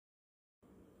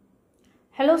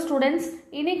Hello students,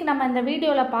 இன்னைக்கு நம்ம இந்த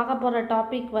வீடியோல பார்க்க போற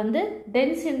டாபிக் வந்து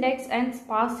dense index and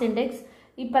sparse index.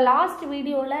 இப்போ லாஸ்ட்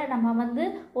வீடியோல நம்ம வந்து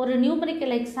ஒரு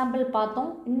நியூமெரிக்கல் எக்ஸாம்பிள்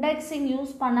பார்த்தோம். இண்டெக்ஸிங்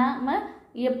யூஸ் பண்ணாம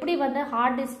எப்படி வந்து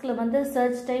ஹார்ட் டிஸ்க்ல வந்து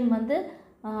சர்ச் டைம் வந்து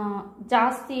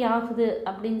ஜாஸ்தி ஆகுது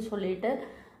அப்படினு சொல்லிட்டு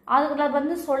அதுல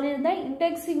வந்து சொல்லிருந்தேன்.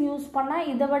 இண்டெக்ஸிங் யூஸ் பண்ணா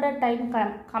இதை விட டைம்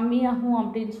கம்மியாகும்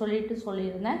அப்படினு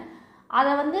சொல்லியிருந்தேன்.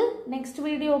 அதை வந்து நெக்ஸ்ட்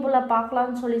வீடியோல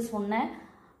பார்க்கலாம்னு சொன்னேன்.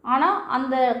 ஆனால்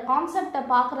அந்த கான்செப்டை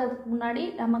பார்க்குறதுக்கு முன்னாடி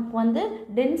நமக்கு வந்து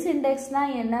டென்ஸ்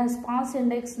இண்டெக்ஸ்னால் என்ன, ஸ்பார்ஸ்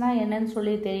இண்டெக்ஸ்னால் என்னன்னு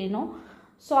சொல்லி தெரியணும்.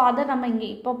 ஸோ அதை நம்ம இங்கே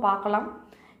இப்போ பார்க்கலாம்.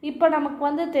 இப்போ நமக்கு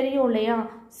வந்து தெரியும் இல்லையா,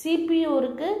 CPU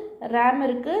இருக்குது, ரேம்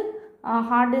இருக்குது,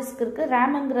 ஹார்ட் டிஸ்க் இருக்குது.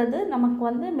 ரேமுங்கிறது நமக்கு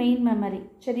வந்து மெயின் மெமரி,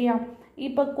 சரியா?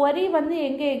 இப்போ query வந்து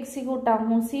எங்கே எக்ஸிக்யூட்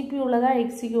ஆகும்? CPUவில் தான்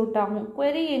எக்ஸிக்யூட் ஆகும்.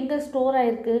 query எங்கே ஸ்டோர்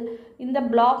ஆகிருக்கு? இந்த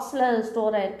பிளாக்ஸில்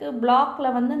ஸ்டோர் ஆகிருக்கு.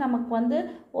 பிளாக்கில் வந்து நமக்கு வந்து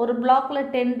ஒரு பிளாக்கில்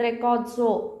 10 ரெக்கார்ட்ஸோ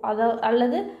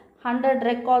அல்லது 100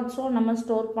 ரெக்கார்ட்ஸோ நம்ம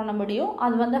ஸ்டோர் பண்ண முடியும்.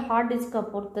 அது வந்து ஹார்ட் டிஸ்கை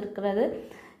பொறுத்து இருக்கிறது.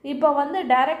 இப்போ வந்து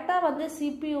டைரெக்டாக வந்து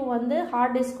CPU வந்து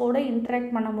ஹார்ட் டிஸ்கோட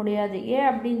இன்ட்ராக்ட் பண்ண முடியாது. ஏன்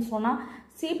அப்படின்னு சொன்னால்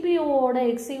CPUவோட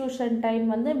எக்ஸிக்யூஷன் டைம்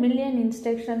வந்து million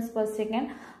instructions per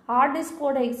second. Heart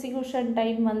டிஸ்கோட execution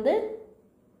time வந்து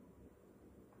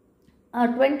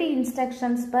 20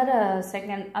 இன்ஸ்ட்ரக்ஷன்ஸ் பர்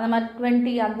செகண்ட், அந்த மாதிரி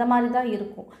 20 அந்த மாதிரி தான்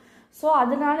இருக்கும். ஸோ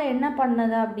அதனால என்ன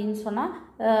பண்ணுது அப்படின்னு சொன்னால்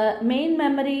மெயின்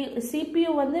மெமரி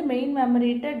CPU வந்து மெயின்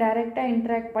மெமரிகிட்ட டைரெக்டாக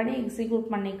இன்ட்ராக்ட் பண்ணி எக்ஸிக்யூட்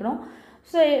பண்ணிக்கணும்.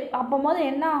 ஸோ அப்போது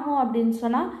என்ன ஆகும் அப்படின்னு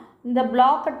சொன்னால் இந்த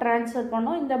பிளாக்கை ட்ரான்ஸ்ஃபர்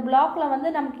பண்ணோம். இந்த பிளாக்கில்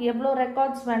வந்து நமக்கு எவ்வளோ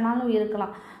ரெக்கார்ட்ஸ் வேணாலும்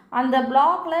இருக்கலாம். அந்த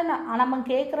பிளாக்கில் நம்ம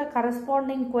கேட்குற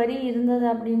கரஸ்பாண்டிங் query இருந்தது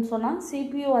அப்படின்னு சொன்னால்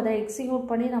CPU அதை எக்ஸிக்யூட்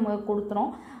பண்ணி நமக்கு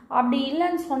கொடுத்துரும். அப்படி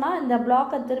இல்லைன்னு சொன்னால் இந்த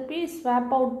பிளாக்கை திருப்பி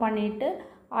ஸ்வாப் அவுட் பண்ணிவிட்டு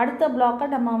அடுத்த பிளாக்கை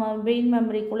நம்ம மெயின்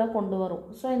மெமரிக்குள்ளே கொண்டு வரும்.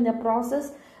 ஸோ இந்த ப்ராசஸ்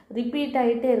ரிப்பீட்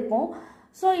ஆகிட்டே இருக்கும்.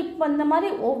 ஸோ இப்போ இந்த மாதிரி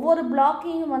ஒவ்வொரு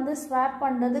பிளாக்கையும் வந்து ஸ்வாப்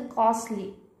பண்ணுறது காஸ்ட்லி.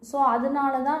 ஸோ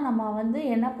அதனால தான் நம்ம வந்து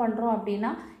என்ன பண்ணுறோம்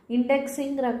அப்படின்னா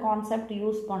இண்டெக்ஸிங்கிற கான்செப்ட்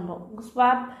யூஸ் பண்ணுறோம்.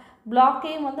 ஸ்வாப்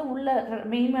பிளாக்கையும் வந்து உள்ள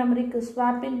மெயின் மெமரிக்கு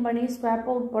ஸ்வாப்பிங் பண்ணி ஸ்வாப்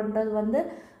அவுட் பண்ணுறது வந்து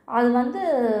அது வந்து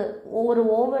ஒரு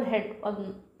ஓவர்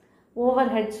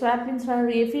ஹெட் ஸ்வாப்பிங்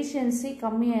எஃபிஷியன்சி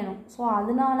கம்மியாயிடும். ஸோ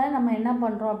அதனால நம்ம என்ன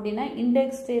பண்ணுறோம் அப்படின்னா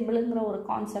இண்டெக்ஸ் டேபிளுங்கிற ஒரு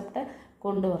கான்செப்டை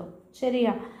கொண்டு வரோம்,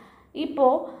 சரியா?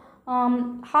 இப்போது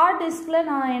ஹார்ட் டிஸ்கில்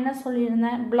நான் என்ன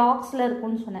சொல்லியிருந்தேன், பிளாக்ஸில்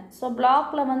இருக்குன்னு சொன்னேன். ஸோ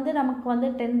பிளாக்கில் வந்து நமக்கு வந்து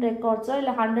 10 ரெக்கார்ட்ஸோ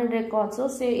இல்லை 100 ரெக்கார்ட்ஸோ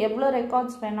எவ்வளோ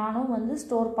ரெக்கார்ட்ஸ் வேணாலும் வந்து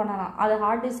ஸ்டோர் பண்ணலாம். அது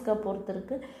ஹார்ட் டிஸ்கை பொறுத்து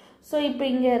இருக்குது. ஸோ இப்போ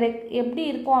இங்கே எப்படி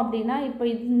இருக்கும் அப்படின்னா, இப்போ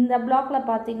இந்த பிளாக்கில்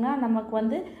பார்த்திங்கன்னா நமக்கு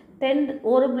வந்து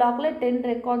ஒரு பிளாக்கில் 10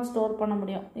 ரெக்கார்ட் ஸ்டோர் பண்ண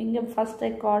முடியும். இங்கே first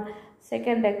record,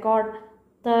 second record,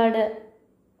 third,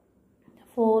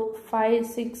 4, 5,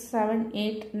 6, 7,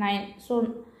 8, 9. So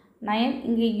 9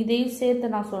 இங்கே இதையும்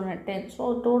சேர்த்து நான் சொன்னேன் 10. ஸோ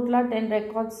டோட்டலாக 10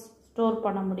 ரெக்கார்ட்ஸ் ஸ்டோர்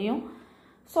பண்ண முடியும்.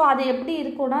 ஸோ அது எப்படி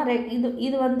இருக்குன்னா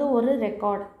இது வந்து ஒரு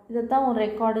ரெக்கார்டு, இதை தான் ஒரு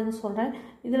ரெக்கார்டுன்னு சொல்கிறேன்.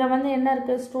 இதில் வந்து என்ன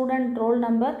இருக்குது, student roll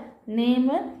number,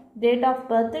 name, date of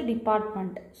birth,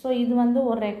 department. So இது வந்து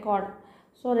ஒரு ரெக்கார்டு.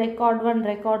 ஸோ ரெக்கார்ட் 1,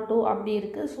 ரெக்கார்ட் 2 அப்படி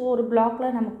இருக்குது. ஸோ ஒரு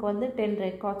பிளாக்கில் நமக்கு வந்து 10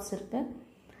 ரெக்கார்ட்ஸ் இருக்குது.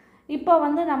 இப்போ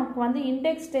வந்து நமக்கு வந்து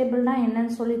இண்டெக்ஸ் டேபிள்னால்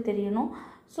என்னன்னு சொல்லி தெரியணும்.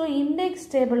 ஸோ இண்டெக்ஸ்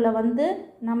டேபிளில் வந்து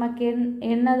நமக்கு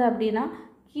என்னது அப்படின்னா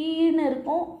கீன்னு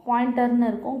இருக்கும், பாயிண்டர்னு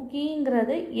இருக்கும்.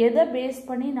 கீங்கிறது எதை பேஸ்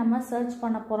பண்ணி நம்ம சர்ச்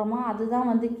பண்ண போகிறோமோ அதுதான்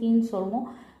வந்து கீன்னு சொல்லுவோம்.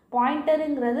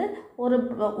 பாயிண்டருங்கிறது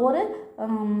ஒரு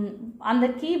அந்த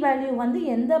கீ வேல்யூ வந்து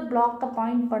எந்த பிளாக்கை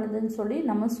பாயிண்ட் பண்ணுதுன்னு சொல்லி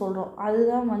நம்ம சொல்கிறோம்,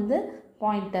 அதுதான் வந்து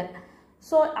பாயிண்டர்.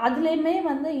 ஸோ அதுலேயுமே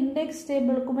வந்து இண்டெக்ஸ்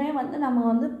டேபிளுக்குமே வந்து நம்ம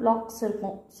வந்து பிளாக்ஸ்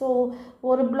இருக்கும். ஸோ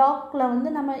ஒரு பிளாக்கில் வந்து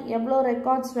நம்ம எவ்வளோ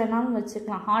ரெக்கார்ட்ஸ் வேணாலும்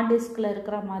வச்சுக்கலாம், ஹார்ட் டிஸ்கில்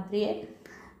இருக்கிற மாதிரியே.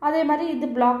 அதே மாதிரி இது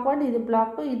பிளாக் 1, இது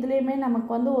பிளாக் 2, இதுலேயுமே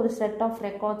நமக்கு வந்து ஒரு செட் ஆஃப்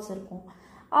ரெக்கார்ட்ஸ் இருக்கும்.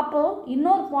 அப்போது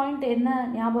இன்னொரு பாயிண்ட் என்ன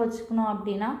ஞாபகம் வச்சுக்கணும்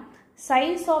அப்படின்னா,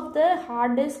 size of the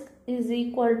hard disk is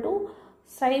equal to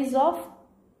size of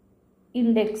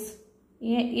index.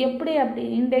 எப்படி அப்படி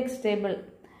index table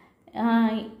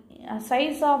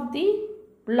size of the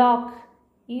block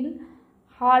in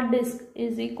hard disk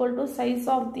is equal to size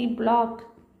of the block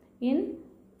in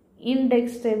index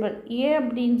table. ஏன்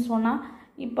அப்படின்னு சொன்னால்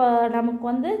இப்போ நமக்கு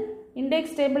வந்து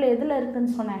இண்டெக்ஸ் டேபிள் எதில்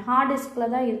இருக்குதுன்னு சொன்னேன், ஹார்ட்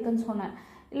டிஸ்கில் தான் இருக்குதுன்னு சொன்னேன்.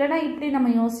 இல்லைனா இப்படி நம்ம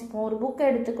யோசிப்போம், ஒரு புக்கை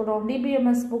எடுத்துக்கணும்,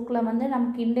 DBMS புக்கில் வந்து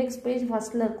நமக்கு இண்டெக்ஸ் பேஜ்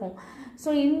ஃபஸ்ட்டில் இருக்கும்.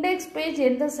 ஸோ இண்டெக்ஸ் பேஜ்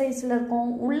எந்த சைஸில்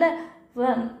இருக்கும்,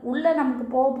 உள்ள நமக்கு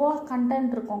போக போக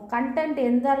கண்டென்ட் இருக்கும். கண்டென்ட்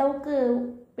எந்த அளவுக்கு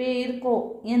இருக்கோ,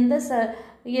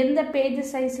 எந்த பேஜ்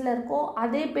சைஸில் இருக்கோ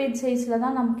அதே பேஜ் சைஸில்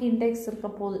தான் நமக்கு இண்டெக்ஸ் இருக்க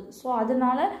போகுது. ஸோ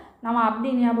அதனால நம்ம அப்படி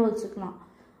ஞாபகம் வச்சுக்கலாம்.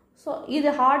 ஸோ இது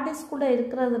ஹார்ட் டிஸ்க் கூட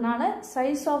இருக்கிறதுனால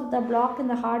சைஸ் ஆஃப் த பிளாக்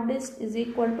இந்த hard disk is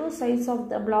equal to size of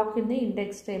the black இந்த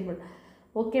இண்டெக்ஸ் டேபிள்,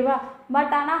 ஓகேவா?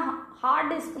 பட் ஆனால்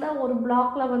ஹார்ட் டிஸ்கில் ஒரு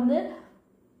பிளாக்கில் வந்து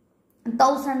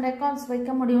 1000 ரெக்கார்ட்ஸ்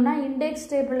வைக்க முடியும்னா இண்டெக்ஸ்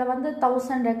டேபிளில் வந்து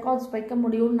 1000 ரெக்கார்ட்ஸ் வைக்க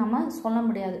முடியும்னு நம்ம சொல்ல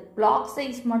முடியாது. பிளாக்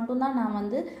சைஸ் மட்டும்தான் நான்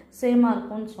வந்து சேமாக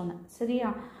இருக்கும்னு சொன்னேன். சரியா?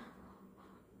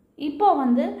 இப்போ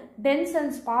வந்து டென்ஸ்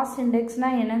அண்ட் ஸ்பார்ஸ்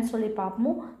இண்டெக்ஸ்னால் என்னன்னு சொல்லி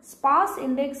பார்ப்போம். ஸ்பார்ஸ்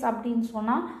இண்டெக்ஸ் அப்படின்னு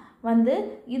சொன்னால் வந்து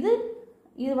இது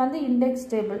வந்து இண்டெக்ஸ்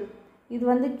டேபிள், இது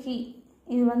வந்து கீ,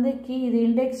 இது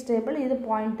இண்டெக்ஸ் டேபிள், இது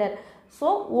பாயிண்டர். ஸோ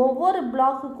ஒவ்வொரு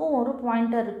பிளாக்குக்கும் ஒரு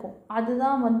பாயிண்டர் இருக்கும்.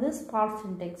 அதுதான் வந்து ஸ்பார்ஸ்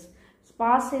இண்டெக்ஸ்.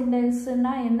 ஸ்பார்ஸ்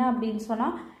இண்டெக்ஸ்னால் என்ன அப்படின்னு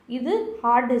சொன்னால் இது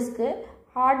ஹார்ட்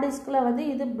டிஸ்கில் வந்து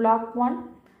இது பிளாக் 1,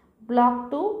 பிளாக்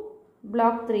 2,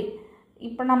 பிளாக் 3.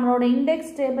 இப்போ நம்மளோட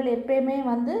இண்டெக்ஸ் டேபிள் எப்பயுமே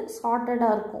வந்து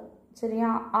சார்ட்டடாக இருக்கும்.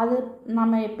 சரியா? அது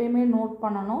நம்ம எப்பயுமே நோட்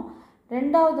பண்ணணும்.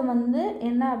 ரெண்டாவது வந்து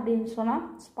என்ன அப்படின்னு சொன்னால்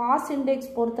ஸ்பார்ஸ்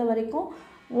இண்டெக்ஸ் பொறுத்த வரைக்கும்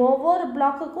ஒவ்வொரு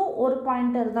பிளாக்குக்கும் ஒரு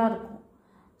பாயிண்டர் தான் இருக்கும்.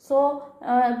 ஸோ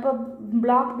இப்போ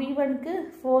பிளாக் B1க்கு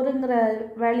 4ங்கிற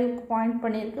வேல்யூக்கு பாயிண்ட்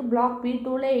பண்ணியிருக்கு, பிளாக்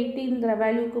B2ல் 18ங்கிற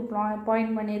வேல்யூக்கு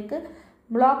பாயிண்ட் பண்ணியிருக்கு,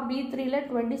 பிளாக் B3ல்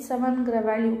 27ங்கிற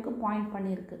வேல்யூக்கு பாயிண்ட்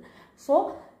பண்ணியிருக்கு. ஸோ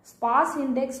ஸ்பார்ஸ்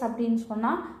இண்டெக்ஸ் அப்படின்னு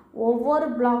சொன்னால் ஒவ்வொரு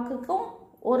பிளாக்குக்கும்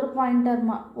ஒரு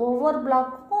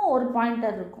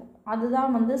பாயிண்டர் இருக்கும்.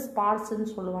 அதுதான் வந்து ஸ்பார்ஸ்ன்னு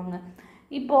சொல்லுவாங்க.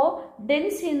 இப்போது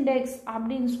டென்ஸ் இண்டெக்ஸ்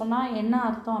அப்படின்னு சொன்னால் என்ன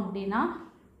அர்த்தம் அப்படின்னா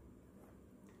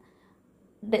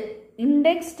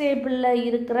இண்டெக்ஸ் டேபிளில்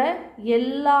இருக்கிற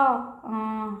எல்லா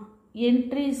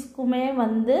என்ட்ரிஸ்க்குமே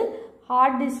வந்து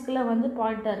ஹார்ட் டிஸ்கில் வந்து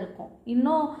பாயிண்டர் இருக்கும்.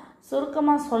 இன்னும்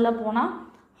சுருக்கமாக சொல்ல போனால்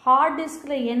ஹார்ட்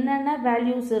டிஸ்கில் என்னென்ன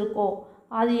வேல்யூஸ் இருக்கோ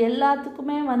அது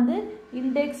எல்லாத்துக்குமே வந்து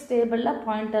இண்டெக்ஸ் டேபிளில்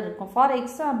பாயிண்டர் இருக்கும். ஃபார்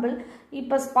எக்ஸாம்பிள்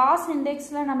இப்போ ஸ்பார்ஸ்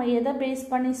இண்டெக்ஸில் நம்ம எதை பேஸ்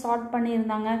பண்ணி சார்ட்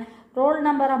பண்ணியிருந்தாங்க, ரோல்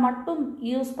நம்பரை மட்டும்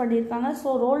யூஸ் பண்ணியிருக்காங்க.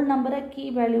 ஸோ ரோல் நம்பரை கீ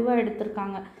வேல்யூவாக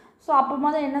எடுத்திருக்காங்க. ஸோ அப்போ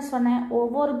முதல்ல என்ன சொன்னேன்,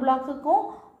 ஒவ்வொரு பிளாக்குக்கும்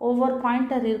ஒவ்வொரு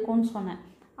பாயிண்டர் இருக்கும்னு சொன்னேன்.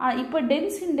 இப்போ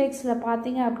டென்ஸ் இண்டெக்ஸில்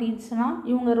பார்த்தீங்க அப்படின்னு சொன்னால்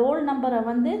இவங்க ரோல் நம்பரை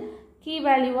வந்து கீ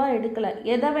வேல்யூவாக எடுக்கலை.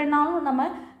 எதை வேணாலும் நம்ம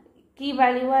கீ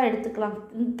வேல்யூவாக எடுத்துக்கலாம்.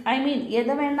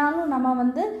 எதை வேணாலும் நம்ம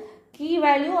வந்து கீ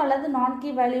வேல்யூ அல்லது நான் கீ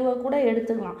வேல்யூவை கூட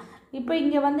எடுத்துக்கலாம். இப்போ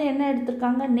இங்கே வந்து என்ன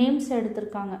எடுத்திருக்காங்க, நேம்ஸ்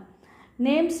எடுத்திருக்காங்க.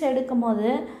 நேம்ஸ் எடுக்கும் போது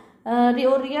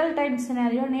ஒரு ரியல் டைம்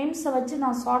சினாரியோ நேம்ஸை வச்சு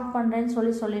நான் சார்ட் பண்ணுறேன்னு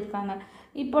சொல்லியிருக்காங்க.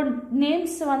 இப்போ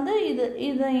நேம்ஸ் வந்து இது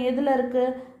எதில்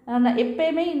இருக்குது,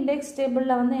 எப்பயுமே இண்டெக்ஸ்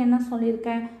டேபிளில் வந்து என்ன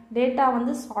சொல்லியிருக்கேன், டேட்டா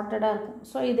வந்து சார்ட்டடாக இருக்கும்.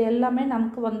 ஸோ இது எல்லாமே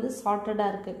நமக்கு வந்து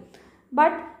சார்ட்டடாக இருக்குது.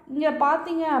 பட் இங்கே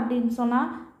பார்த்தீங்க அப்படின்னு சொன்னால்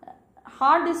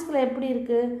ஹார்ட் டிஸ்கில் எப்படி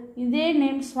இருக்குது, இதே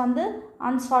நேம்ஸ் வந்து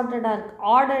அன்சார்ட்டடாக இருக்குது,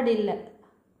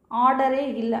 ஆர்டரே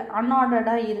இல்லை,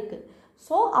 அன்ஆர்டர்டாக இருக்குது.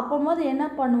 ஸோ அப்போது என்ன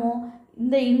பண்ணுவோம்,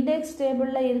 இந்த இண்டெக்ஸ்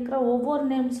டேபிளில் இருக்கிற ஒவ்வொரு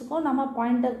நேம்ஸுக்கும் நம்ம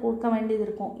பாயிண்டர் கொடுக்க வேண்டியது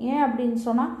இருக்கும். ஏன் அப்படின்னு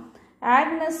சொன்னால்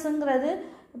ஆக்னஸ்ங்கிறது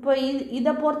இப்போ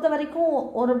இதை பொறுத்த வரைக்கும்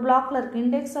ஒரு பிளாக்ல இருக்குது.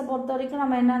 இண்டெக்ஸை பொறுத்த வரைக்கும்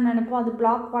நம்ம என்ன நினைப்போம், அது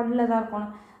பிளாக் 1ல் தான்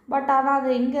இருக்கணும். பட் ஆனால் அது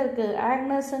எங்கே இருக்குது,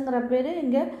 ஆக்னஸ்ங்கிற பேர்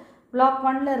இங்கே பிளாக்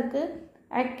 1ல் இருக்குது.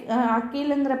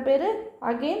 அக்கீலுங்கிற பேர்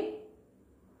அகெயின்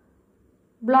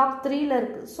பிளாக் 3ல்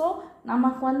இருக்குது. ஸோ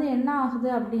நமக்கு வந்து என்ன ஆகுது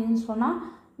அப்படின்னு சொன்னால்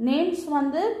நேம்ஸ்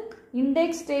வந்து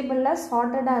இண்டெக்ஸ் டேபிளில்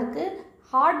சார்ட்டடாக இருக்குது,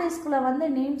 ஹார்ட் டிஸ்கில் வந்து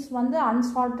நேம்ஸ் வந்து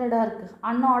அன்சார்ட்டடாக இருக்குது,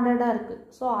 அன்ஆர்டர்டாக இருக்குது.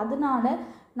 ஸோ அதனால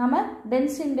நம்ம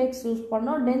டென்ஸ் இண்டெக்ஸ் யூஸ்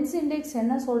பண்ணோம். டென்ஸ் இண்டெக்ஸ்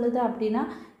என்ன சொல்லுது அப்படின்னா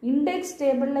இண்டெக்ஸ்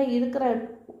டேபிளில் இருக்கிற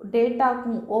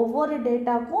டேட்டாக்கும்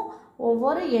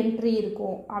ஒவ்வொரு என்ட்ரி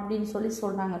இருக்கும் அப்படின்னு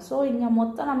சொல்கிறாங்க. ஸோ இங்கே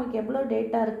மொத்தம் நமக்கு எவ்வளோ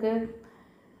டேட்டா இருக்குது,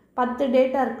 10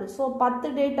 டேட்டா இருக்குது. ஸோ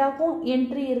 10 டேட்டாக்கும்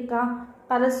என்ட்ரி இருக்கா,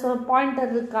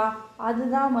 பாயிண்டர் இருக்கா,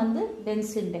 அதுதான் வந்து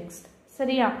டென்ஸ் இண்டெக்ஸ்.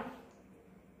 சரியா?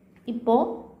 இப்போது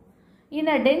in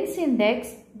a dense index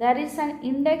there is an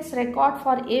index record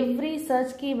for every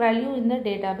search key value in the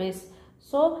database.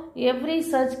 So every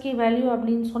search key value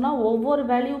அப்படின்னு சொன்னால் ஒவ்வொரு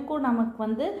வேல்யூக்கும் நமக்கு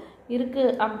வந்து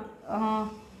இருக்குது,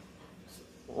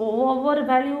 ஒவ்வொரு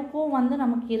வேல்யூக்கும் வந்து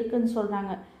நமக்கு இருக்குதுன்னு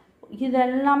சொல்கிறாங்க. இது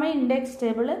எல்லாமே இண்டெக்ஸ்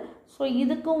டேபிள். ஸோ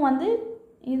இதுக்கு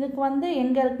வந்து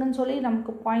எங்கே இருக்குதுன்னு சொல்லி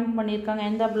நமக்கு பாயிண்ட் பண்ணியிருக்காங்க,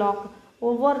 எந்த பிளாக்,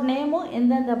 ஒவ்வொரு நேமும்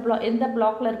எந்த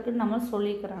பிளாக்ல இருக்குதுன்னு நம்ம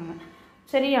சொல்லிக்கிறாங்க.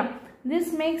 சரியா?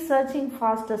 This maths searching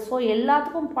pastor. So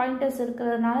எல்லாத்துக்கும் பாயிண்டர்ஸ்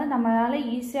இருக்கிறதுனால நம்மளால்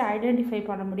ஈஸியாக ஐடென்டிஃபை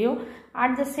பண்ண முடியும்.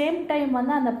 அட் த சேம் டைம்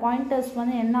வந்து அந்த பாயிண்டர்ஸ்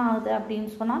வந்து என்ன ஆகுது அப்படின்னு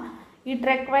சொன்னால் it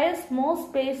requires more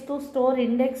space to store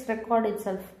index record it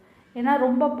self. ஏன்னா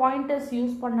ரொம்ப பாயிண்டர்ஸ்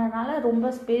யூஸ் பண்ணதுனால ரொம்ப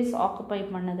ஸ்பேஸ் ஆக்குப்பை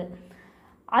பண்ணுது.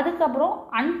 அதுக்கப்புறம்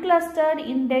அன்கிளஸ்டர்ட்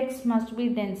index must be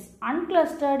tense.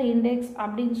 அன்கிளஸ்டர்ட் index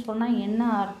அப்படின்னு சொன்னால் என்ன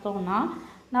அர்த்தம்னா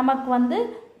நமக்கு வந்து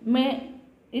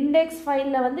இண்டெக்ஸ்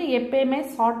ஃபைலில் வந்து எப்பயுமே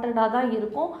சார்ட்டடாக தான்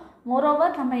இருக்கும்.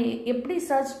 மோரோவர் நம்ம எப்படி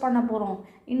சர்ச் பண்ண போகிறோம்,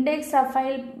 இண்டெக்ஸ்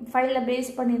ஃபைலை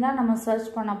பேஸ் பண்ணி தான் நம்ம சர்ச்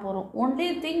பண்ண போகிறோம். ஒன்லி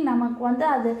திங் நமக்கு வந்து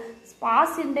அது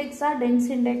ஸ்பார்ஸ் இண்டெக்ஸாக டென்ஸ்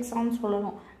இண்டெக்ஸான்னு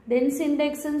சொல்லணும். டென்ஸ்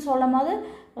இண்டெக்ஸ்ன்னு சொல்லும் போது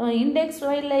இண்டெக்ஸ்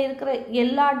ஃபைலில் இருக்கிற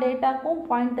எல்லா டேட்டாக்கும்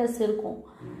பாயிண்டர்ஸ் இருக்கும்.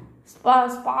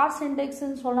 ஸ்பார்ஸ்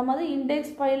இண்டெக்ஸ்ன்னு சொல்லும் போது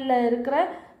இண்டெக்ஸ் ஃபைலில் இருக்கிற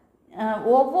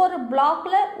ஒவ்வொரு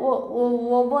பிளாக்ல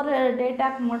ஒவ்வொரு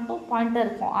டேட்டாக்கு மட்டும் பாயிண்டர்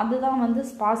இருக்கும், அதுதான் வந்து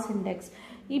ஸ்பார்ஸ் இண்டெக்ஸ்.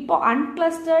 இப்போ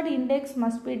அன்கிளஸ்டர்ட் இண்டெக்ஸ்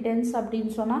மஸ்ட் பி டென்ஸ்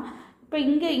அப்படின்னு சொன்னால், இப்போ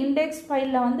இங்கே இண்டெக்ஸ்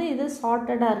ஃபைலில் வந்து இது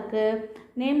சார்ட்டடாக இருக்குது,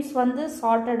 நேம்ஸ் வந்து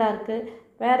சார்ட்டடாக இருக்குது.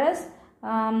 வேறஸ்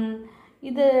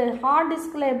இது ஹார்ட்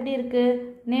டிஸ்கில் எப்படி இருக்குது,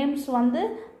 நேம்ஸ் வந்து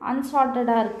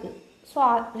அன்சார்ட்டடாக இருக்குது. ஸோ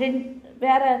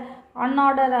வேறு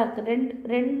அன்ஆர்டராக இருக்குது.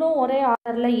 ரெண்டும் ஒரே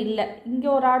ஆர்டரில் இல்லை. இங்கே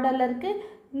ஒரு ஆர்டரில் இருக்குது,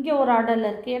 இங்கே ஒரு ஆர்டரில்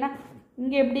இருக்குது. ஏன்னா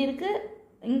இங்கே எப்படி இருக்குது,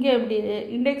 இங்கே எப்படி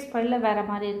இண்டெக்ஸ் ஃபைலில் வேறு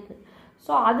மாதிரி இருக்குது.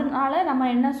 ஸோ அதனால நம்ம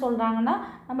என்ன சொல்கிறாங்கன்னா,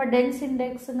 நம்ம டென்ஸ்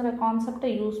இண்டெக்ஸுங்கிற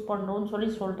கான்செப்டை யூஸ்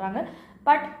பண்ணுறோன்னு சொல்கிறாங்க.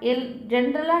 பட்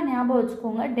ஜென்ரலாக ஞாபகம்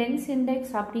வச்சுக்கோங்க, டென்ஸ்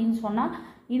இண்டெக்ஸ் அப்படின்னு சொன்னால்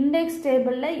இண்டெக்ஸ்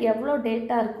டேபிளில் எவ்வளோ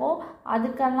டேட்டா இருக்கோ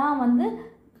அதுக்கெல்லாம் வந்து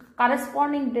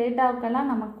கரஸ்பாண்டிங்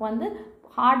டேட்டாவுக்கெல்லாம் நமக்கு வந்து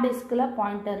ஹார்ட் டிஸ்கில்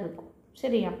பாயிண்டர் இருக்கும்.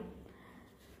 சரியா?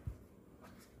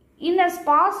 In a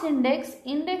sparse index,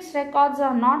 index records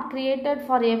are not created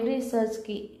for every search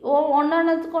key.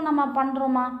 ஒன்னொன்னுக்கும் நம்ம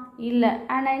பண்ணுறோமா? இல்லை.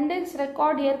 An index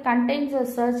record here contains a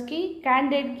search key,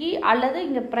 candidate key அல்லது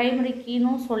இங்கே primary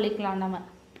keyன்னு சொல்லிக்கலாம் நம்ம.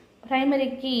 Primary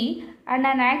key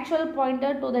and an actual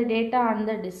pointer to the data on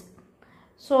the disk.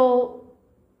 So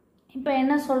இப்போ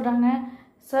என்ன சொல்கிறாங்க,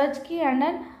 search key and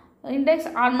an index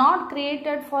are not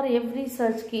created for every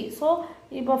search key. So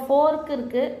இப்போ 4க்கு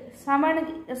இருக்குது,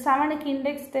 7க்கு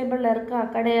index டேபிளில் இருக்கா?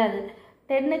 கிடையாது.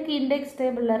 10க்கு இண்டெக்ஸ்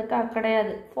டேபிளில் இருக்கா?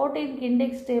 கிடையாது. 14க்கு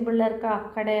இண்டெக்ஸ் டேபிளில் இருக்கா?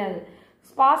 கிடையாது.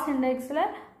 ஸ்பார்ஸ் இண்டெக்ஸில்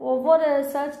ஒவ்வொரு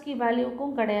சர்ச் கீ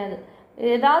வேல்யூக்கும் கிடையாது.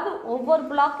 ஏதாவது ஒவ்வொரு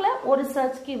பிளாக்கில் ஒரு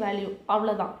சர்ச் கீ வேல்யூ,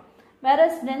 அவ்வளோதான்.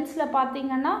 வேறு டென்ஸில்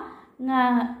பார்த்தீங்கன்னா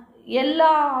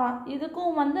எல்லா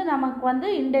இதுக்கும் வந்து நமக்கு வந்து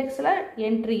இண்டெக்ஸில்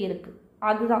என்ட்ரி இருக்குது.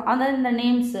 அதுதான் அதான் இந்த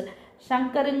நேம்ஸு.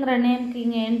 சங்கருங்கிற நேம்க்கு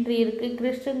இங்கே என்ட்ரி இருக்குது,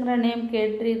 கிறிஸ்டுங்கிற நேம்க்கு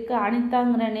என்ட்ரி இருக்குது,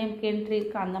 அனிதாங்கிற நேம்க்கு என்ட்ரி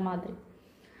இருக்குது, அந்த மாதிரி.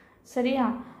 சரியா?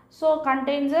 ஸோ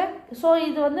கண்டெய்ன்ஸு. ஸோ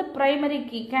இது வந்து ப்ரைமரி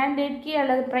கீ, கேண்டிடேட் கீ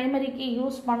அல்லது ப்ரைமரி கீ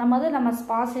யூஸ் பண்ணும்போது நம்ம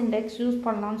ஸ்பார்ஸ் இண்டெக்ஸ் யூஸ்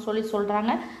பண்ணலாம்னு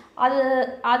சொல்கிறாங்க.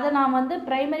 அதை நான் வந்து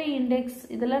ப்ரைமரி இண்டெக்ஸ்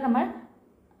இதில் நம்ம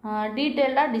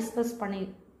டீட்டெயில்டாக டிஸ்கஸ் பண்ணி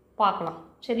பார்க்கலாம்.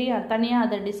 சரியா? தனியாக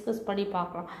அதை டிஸ்கஸ் பண்ணி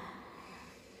பார்க்கலாம்.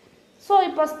 ஸோ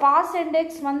இப்போ ஸ்பார்ஸ்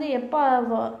இண்டெக்ஸ் வந்து எப்போ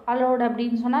அலோடு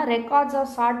அப்படின்னு சொன்னால், ரெக்கார்ட்ஸ் ஆர்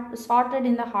சார்ட்டட்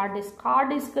இந்த ஹார்ட் டிஸ்க்.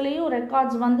 ஹார்ட் டிஸ்க்லேயும்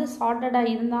ரெக்கார்ட்ஸ் வந்து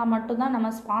சார்ட்டடாக இருந்தால் மட்டும்தான் நம்ம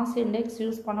ஸ்பார்ஸ் இண்டெக்ஸ்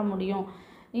யூஸ் பண்ண முடியும்.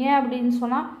 ஏன் அப்படின்னு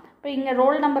சொன்னால், இப்போ இங்கே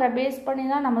ரோல் நம்பரை பேஸ் பண்ணி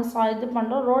தான் நம்ம இது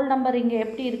பண்ணுறோம். ரோல் நம்பர் இங்கே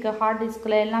எப்படி இருக்குது, ஹார்ட்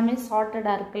டிஸ்கில் எல்லாமே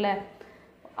சார்ட்டடாக இருக்குல்ல,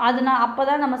 அப்போ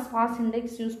தான் நம்ம ஸ்பார்ஸ்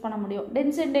இண்டெக்ஸ் யூஸ் பண்ண முடியும்.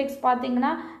 டென்ஸ் இண்டெக்ஸ்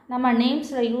பார்த்திங்கன்னா நம்ம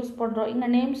நேம்ஸில் யூஸ் பண்ணுறோம். இங்கே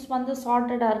நேம்ஸ் வந்து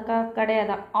சார்ட்டடாக இருக்கா?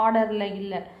 கிடையாதா? ஆர்டரில்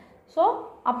இல்லை. ஸோ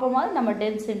அப்போ மாதிரி நம்ம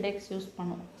டென்ஸ் இண்டெக்ஸ் யூஸ்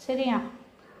பண்ணுவோம். சரியா?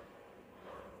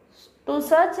 To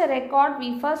search a record, we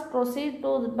first proceed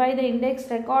by the index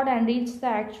record and reach the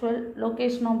actual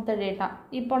location of the data.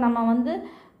 இப்போ நம்ம வந்து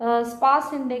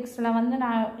ஸ்பார்ஸ் இண்டெக்ஸில் வந்து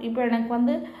இப்போ எனக்கு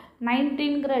வந்து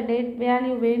 19ங்கிற டேட்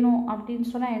வேல்யூ வேணும் அப்படின்னு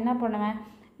சொன்னால் என்ன பண்ணுவேன்,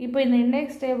 இப்போ இந்த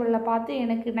இண்டெக்ஸ் டேபிளில் பார்த்து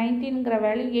எனக்கு 19ங்கிற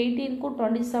வேல்யூ 18க்கும்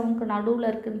 27க்கு நடுவில்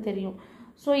இருக்குதுன்னு தெரியும்.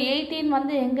 ஸோ 18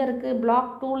 வந்து எங்கே இருக்குது?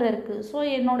 பிளாக் 2ல் இருக்குது. ஸோ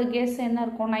என்னோடய கெஸ் என்ன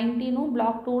இருக்கும், 19ம்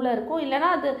பிளாக் 2ல் இருக்கும், இல்லைனா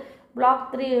அது பிளாக்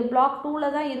 2ல்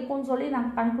தான் இருக்கும்னு சொல்லி நான்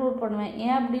கன்க்ளூட் பண்ணுவேன்.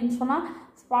 ஏன் அப்படின்னு சொன்னால்,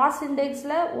 ஸ்பார்ஸ்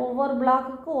இண்டெக்ஸில் ஒவ்வொரு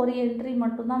பிளாக்குக்கும் ஒரு என்ட்ரி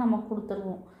மட்டும்தான் நம்ம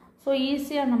கொடுத்துருவோம். ஸோ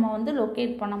ஈஸியாக நம்ம வந்து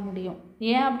லொக்கேட் பண்ண முடியும்.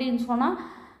 ஏன் அப்படின்னு சொன்னால்,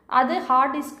 அது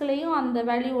ஹார்ட் டிஸ்க்லேயும் அந்த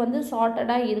வேல்யூ வந்து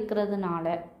சார்ட்டடாக இருக்கிறதுனால.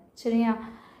 சரியா?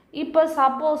 இப்போ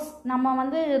சப்போஸ் நம்ம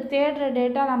வந்து தேடுற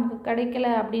டேட்டா நமக்கு கிடைக்கல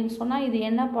அப்படின்னு சொன்னால், இது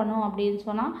என்ன பண்ணும் அப்படின்னு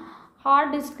சொன்னால்,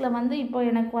 ஹார்ட் டிஸ்கில் வந்து இப்போ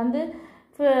எனக்கு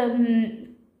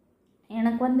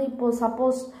வந்து இப்போது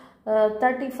சப்போஸ்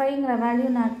 35ங்கிற வேல்யூ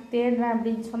நான் தேடுறேன்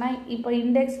அப்படின்னு சொன்னால், இப்போ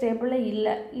இண்டெக்ஸ் டேபிளில்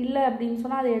இல்லை அப்படின்னு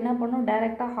சொன்னால் அது என்ன பண்ணும்,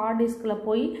 டைரெக்டாக ஹார்ட் டிஸ்கில்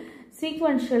போய்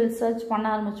சீக்வென்ஷியல் சர்ச் பண்ண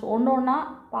ஆரம்பிச்சோம். ஒன்று ஒன்றா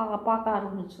பார்க்க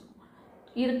ஆரம்பிச்சிடும்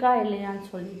இருக்கா இல்லையான்னு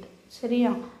சொல்லிட்டு.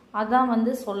 சரியா? அதான்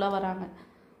வந்து சொல்ல வராங்க.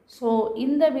 ஸோ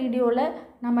இந்த வீடியோவில்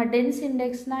நம்ம டென்ஸ்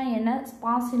இண்டெக்ஸ்னால் என்ன,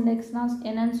 ஸ்பார்ஸ் இண்டெக்ஸ்னால்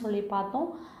என்னன்னு சொல்லி பார்த்தோம்.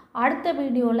 அடுத்த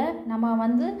வீடியோவில் நம்ம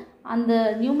வந்து அந்த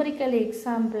நியூமரிக்கல்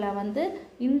எக்ஸாம்பிளை வந்து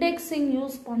இண்டெக்ஸிங்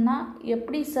யூஸ் பண்ணால்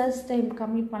எப்படி சர்ச் டைம்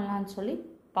கம்மி பண்ணலான்னு சொல்லி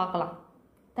பார்க்கலாம்.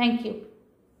 தேங்க்யூ.